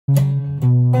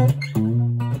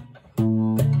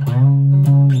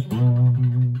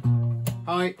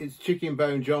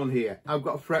ChickenboneJohn here. I've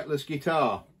got a fretless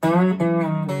guitar.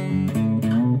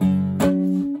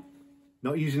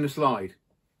 Not using a slide.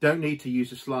 Don't need to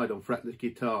use a slide on fretless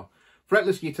guitar.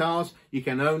 Fretless guitars you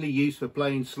can only use for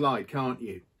playing slide, can't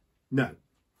you? No.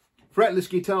 Fretless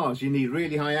guitars, you need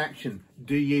really high action.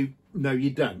 Do you? No, you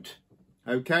don't.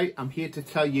 Okay, I'm here to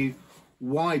tell you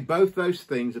why both those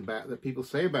things that people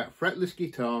say about fretless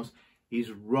guitars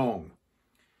is wrong.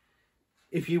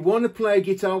 If you want to play a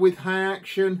guitar with high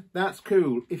action, that's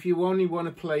cool. If you only want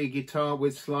to play a guitar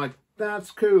with slide,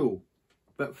 that's cool.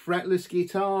 But fretless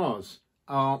guitars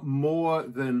are more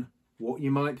than what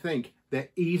you might think. They're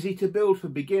easy to build for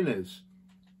beginners.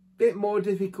 Bit more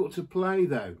difficult to play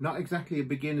though. Not exactly a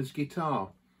beginner's guitar.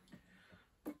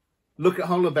 Look at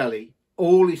Hollow Belly.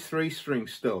 All his 3-string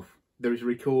stuff that is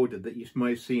recorded that you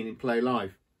may have seen him play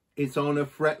live. It's on a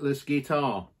fretless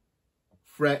guitar.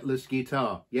 Fretless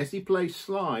guitar. Yes, he plays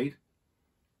slide,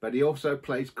 but he also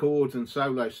plays chords and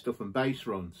solo stuff and bass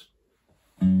runs.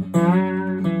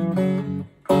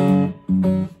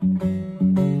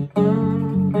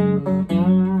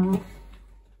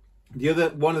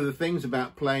 One of the things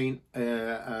about playing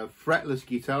a fretless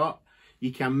guitar,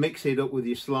 you can mix it up with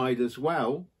your slide as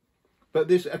well, but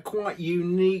there's a quite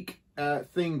unique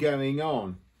thing going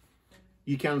on.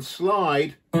 You can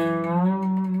slide,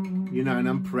 you know, and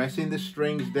I'm pressing the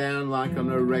strings down like on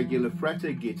a regular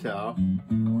fretted guitar,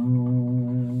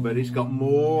 but it's got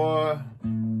more,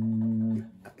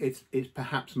 it's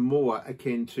perhaps more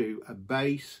akin to a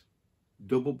bass,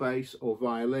 double bass or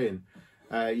violin.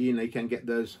 You know, you can get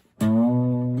those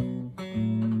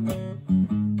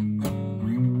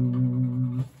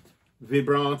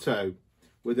vibrato.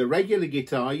 With a regular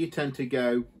guitar you tend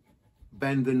to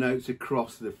bend the notes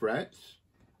across the frets,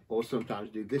 or sometimes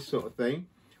do this sort of thing.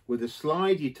 With a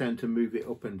slide you tend to move it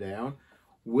up and down.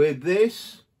 With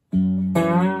this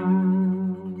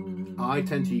I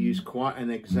tend to use quite an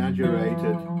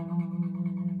exaggerated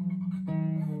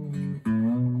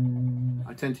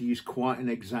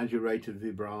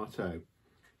vibrato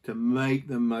to make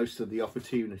the most of the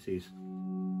opportunities.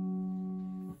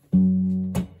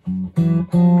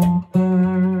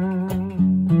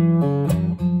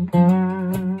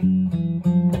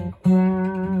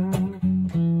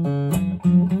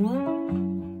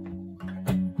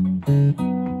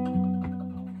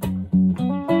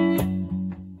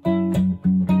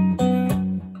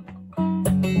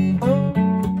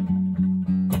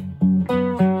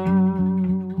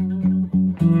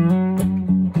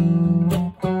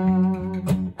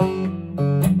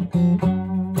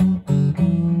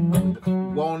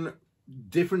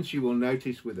 Difference you will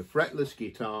notice with a fretless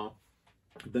guitar,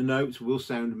 the notes will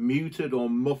sound muted or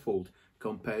muffled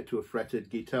compared to a fretted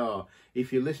guitar.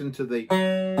 If you listen to the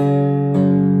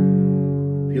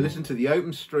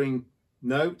open string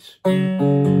notes,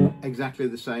 exactly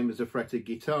the same as a fretted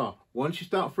guitar. Once you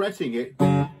start fretting it,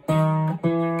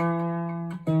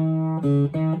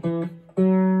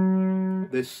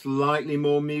 they're slightly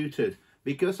more muted,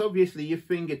 because obviously your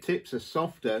fingertips are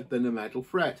softer than a metal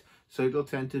fret, so it'll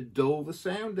tend to dull the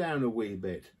sound down a wee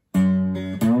bit.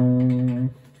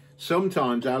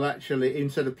 Sometimes I'll actually,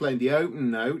 instead of playing the open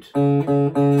note,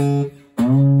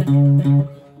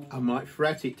 I might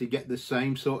fret it to get the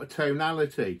same sort of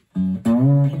tonality.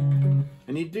 And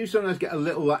you do sometimes get a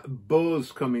little that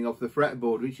buzz coming off the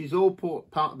fretboard, which is all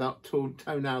part of that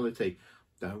tonality.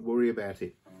 Don't worry about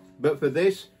it. But for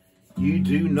this, you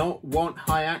do not want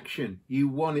high action. You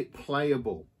want it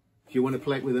playable. If you want to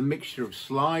play it with a mixture of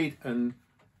slide and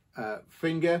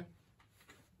finger,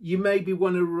 you maybe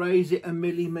want to raise it a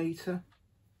millimeter.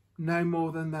 No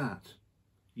more than that.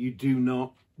 You do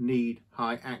not need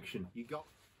high action.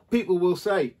 People will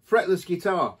say, fretless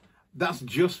guitar, that's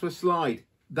just for slide.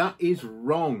 That is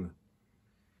wrong.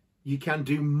 You can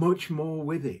do much more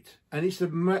with it. And it's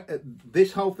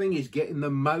this whole thing is getting the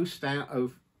most out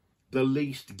of the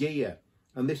least gear.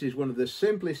 And this is one of the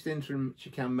simplest instruments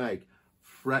you can make.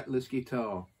 Fretless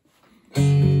guitar.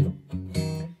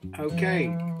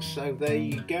 Okay, so there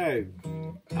you go.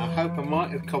 I hope I might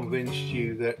have convinced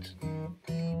you that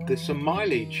there's some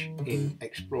mileage in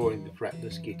exploring the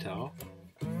fretless guitar.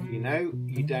 You know,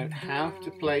 you don't have to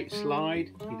play it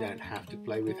slide, you don't have to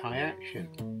play with high action.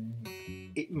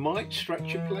 It might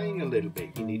stretch your playing a little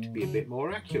bit. You need to be a bit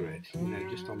more accurate, you know,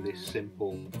 just on this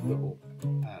simple little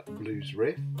blues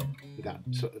riff with that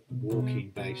sort of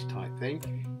walking bass type thing.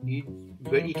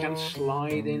 But you can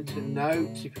slide into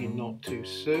notes if you're not too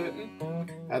certain,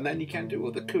 and then you can do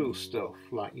other cool stuff,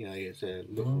 like, you know, it's a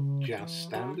little jazz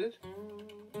standard,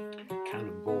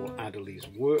 Cannonball Adderley's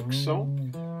Work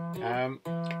Song.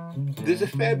 There's a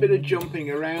fair bit of jumping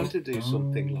around to do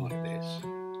something like this.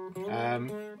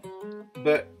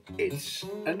 But it's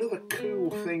another cool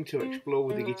thing to explore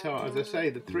with the guitar. As I say,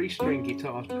 the 3-string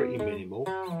guitar is pretty minimal.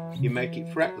 You make it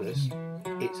fretless,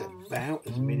 it's about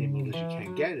as minimal as you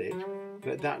can get it,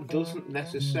 but that doesn't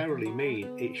necessarily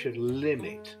mean it should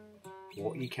limit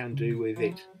what you can do with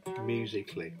it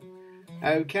musically.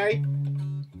 Okay,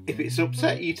 if it's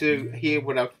upset you to hear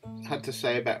what I've had to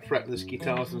say about fretless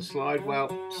guitars and slide, well,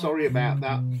 sorry about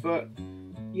that, but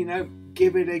you know,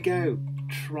 give it a go.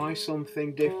 Try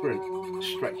something different.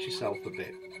 Stretch yourself a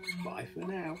bit. Bye for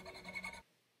now.